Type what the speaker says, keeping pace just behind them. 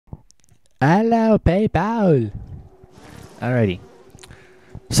Hello, PayPal. Alrighty.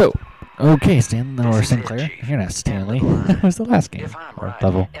 So, okay, Stanley or Sinclair. You're not Stanley. That was the last game. If I'm Or right,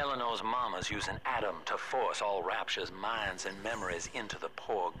 level. Eleanor's mama's using Adam to force all Rapture's minds and memories into the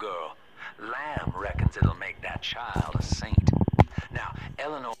poor girl. Lamb reckons it'll make that child a saint. Now,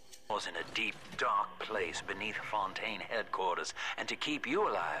 Eleanor's in a deep, dark place beneath Fontaine headquarters, and to keep you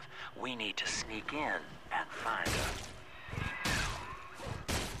alive, we need to sneak in and find her.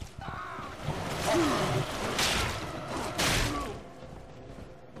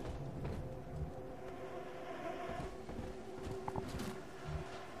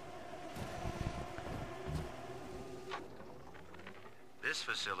 This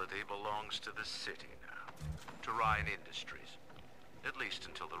facility belongs to the city now, to Ryan Industries, at least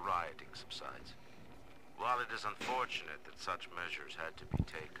until the rioting subsides. While it is unfortunate that such measures had to be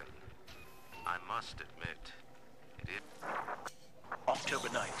taken, I must admit, it is... October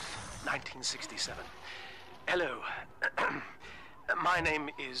 9th, 1967. Hello. My name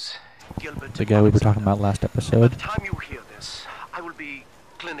is Gilbert. The guy we were talking about last By episode. the time you hear this, I will be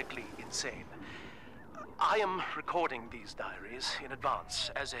clinically insane. I am recording these diaries in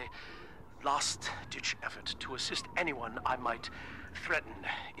advance as a last-ditch effort to assist anyone I might threaten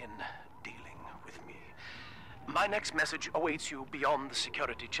in dealing with me. My next message awaits you beyond the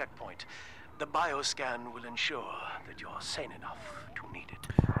security checkpoint. The bioscan will ensure that you're sane enough to need it.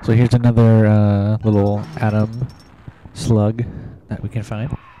 So here's another little atom slug that we can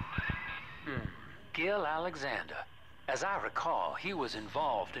find. Gil Alexander. As I recall, he was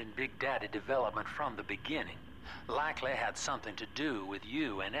involved in Big Daddy development from the beginning. Likely had something to do with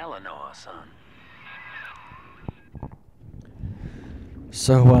you and Eleanor, son.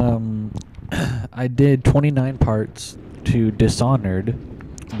 So, I did 29 parts to Dishonored,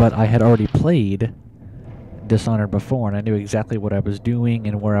 but I had already played Dishonored before, and I knew exactly what I was doing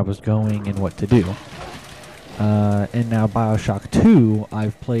and where I was going and what to do. And now Bioshock 2,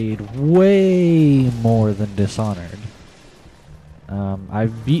 I've played way more than Dishonored.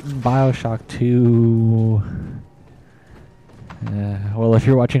 I've beaten Bioshock 2... well, if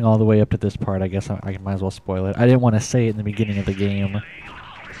you're watching all the way up to this part, I guess I might as well spoil it. I didn't want to say it in the beginning of the game.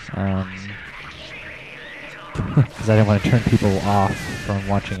 Because I didn't want to turn people off from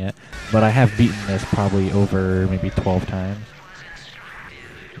watching it. But I have beaten this probably over maybe 12 times.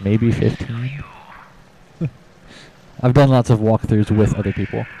 Maybe 15. I've done lots of walkthroughs with other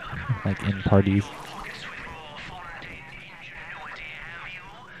people, like in parties.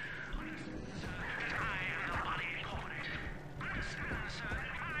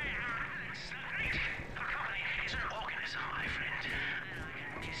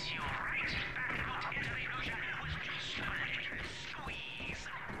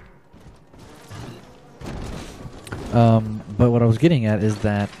 But what I was getting at is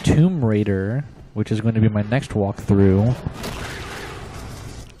that Tomb Raider, which is going to be my next walkthrough,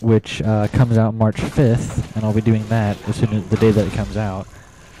 which comes out March 5th, and I'll be doing that as soon as the day that it comes out.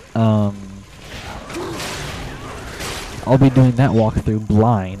 I'll be doing that walkthrough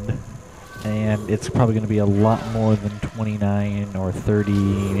blind, and it's probably going to be a lot more than 29 or 30,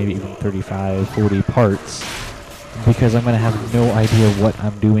 maybe even 35, 40 parts, because I'm going to have no idea what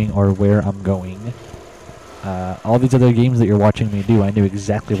I'm doing or where I'm going. All these other games that you're watching me do, I knew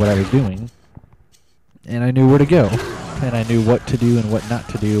exactly what I was doing, and I knew where to go, and I knew what to do and what not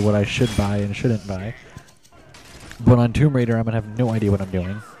to do, what I should buy and shouldn't buy. But on Tomb Raider, I'm going to have no idea what I'm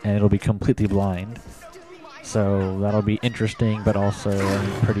doing, and it'll be completely blind. So that'll be interesting, but also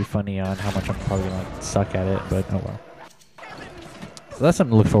pretty funny on how much I'm probably going to suck at it, but oh well. So that's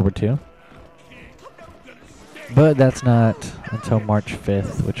something to look forward to. But that's not until March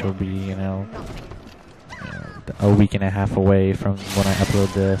 5th, which will be, you know, a week and a half away from when I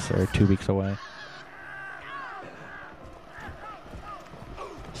upload this, or 2 weeks away.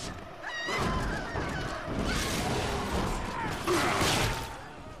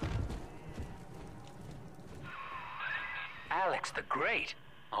 Alex the Great?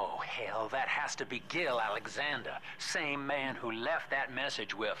 Oh, hell, that has to be Gil Alexander, same man who left that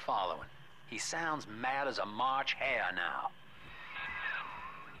message we're following. He sounds mad as a March hare now.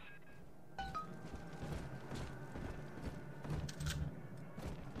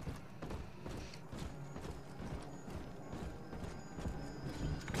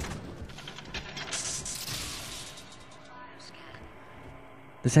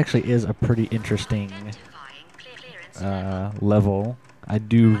 This actually is a pretty interesting level. I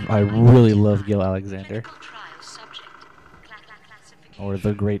really love Gil Alexander. Or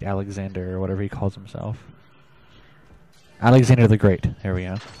the Great Alexander, or whatever he calls himself. Alexander the Great. There we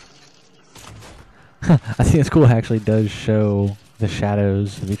go. I think it's cool. It actually does show the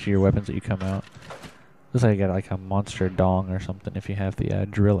shadows of each of your weapons that you come out. Looks like you got like a monster dong or something if you have the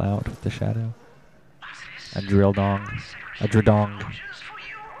drill out with the shadow. A drill dong. A dredong.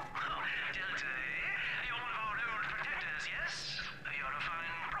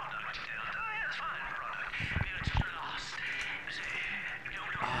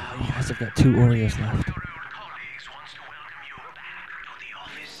 Oh, you guys have got 2 Oreos left.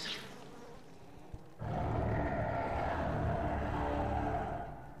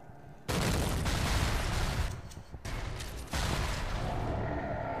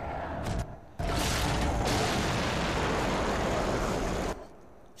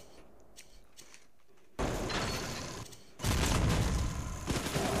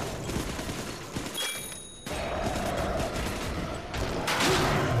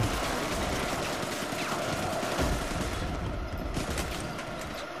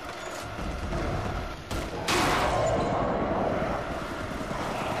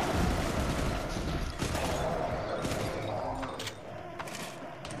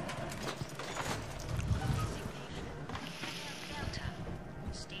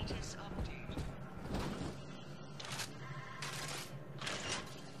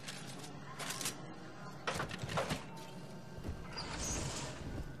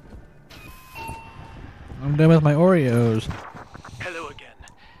 I'm done with my Oreos. Hello again.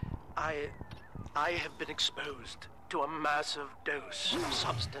 I have been exposed to a massive dose of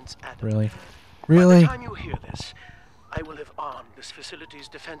substance Adam. Really? By Really? the time you hear this, I will have armed this facility's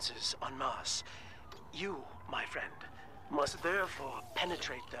defenses en masse. You, my friend, must therefore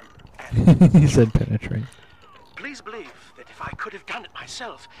penetrate them and He said penetrate. please believe that if I could have done it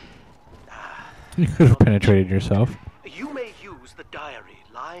myself, You could have penetrated yourself. you may use the diary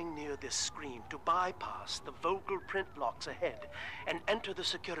lying near this screen to bypass the vocal print locks ahead and enter the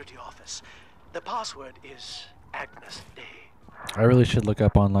security office. The password is Agnus Day. I really should look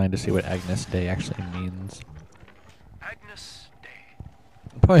up online to see what Agnus Day actually means. Agnus Day.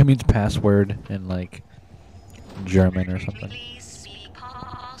 It probably means password in like German or something. Please speak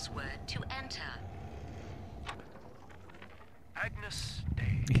password to enter. Agnes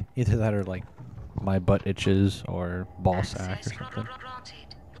Day. Either that or like my butt itches or ball sack or Access something. granted.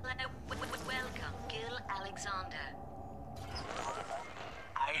 Welcome, Gil Alexander.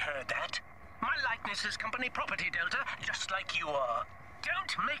 I heard that. My likeness is company property, Delta, just like you are.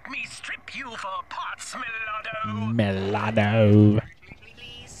 Don't make me strip you for parts, Melado. Melado.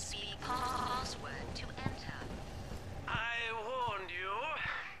 Please speak password to enter. I warned you.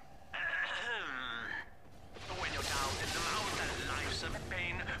 When you're down in the mountain, life's a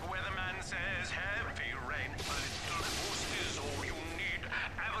pain. Weatherman says heavy rain. A little boost is all you need.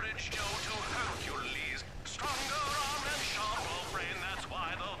 Average Joe to Hercules. Stronger arm and sharper brain. That's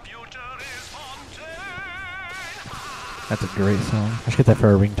why the future is Fontaine. That's a great song. I should get that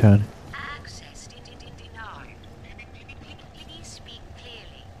for a ringtone. Access denied. Please speak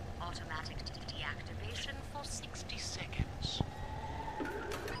clearly. Automatic deactivation for 60 seconds.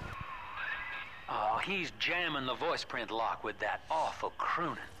 Oh, he's jamming the voice print lock with that awful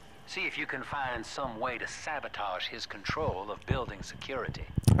crooning. See if you can find some way to sabotage his control of building security.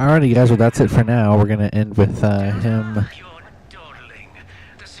 Alrighty, guys. Well, that's it for now. We're gonna end with him. You're dawdling.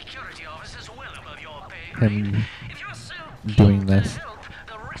 The security office is well above your pay grade. Him If you're so doing keen to this. help,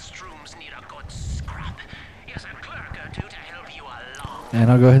 the restrooms need a good scrub. Yes, a clerk or two to help you along. And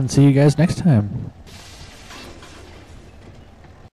I'll go ahead and see you guys next time.